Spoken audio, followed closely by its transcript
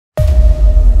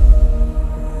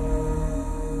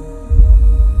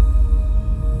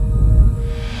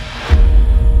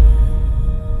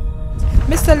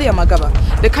Rosalia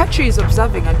Magaba, the country is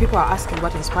observing and people are asking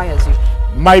what inspires you.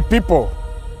 My people,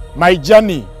 my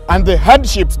journey, and the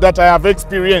hardships that I have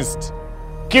experienced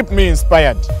keep me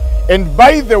inspired. And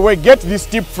by the way, get this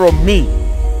tip from me: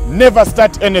 never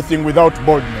start anything without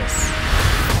boldness.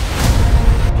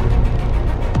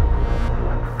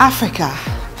 Africa,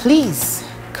 please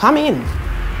come in,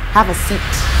 have a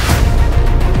seat.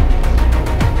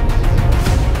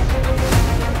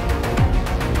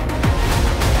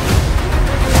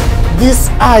 This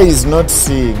eye is not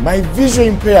seeing. My visual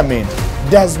impairment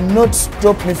does not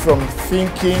stop me from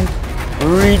thinking,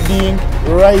 reading,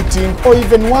 writing, or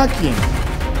even working.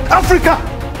 Africa!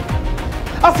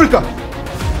 Africa!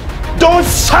 Don't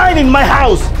shine in my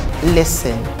house!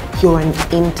 Listen, you're an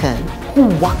intern who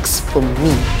works for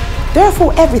me.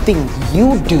 Therefore, everything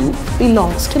you do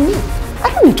belongs to me.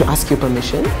 I don't need to ask your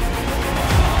permission.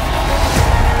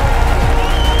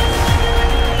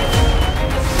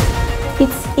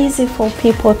 It's easy for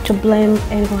people to blame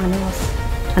everyone else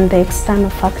and the external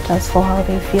factors for how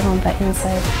they feel on the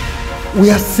inside.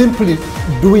 We are simply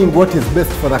doing what is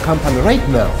best for the company right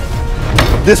now.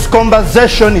 This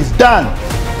conversation is done.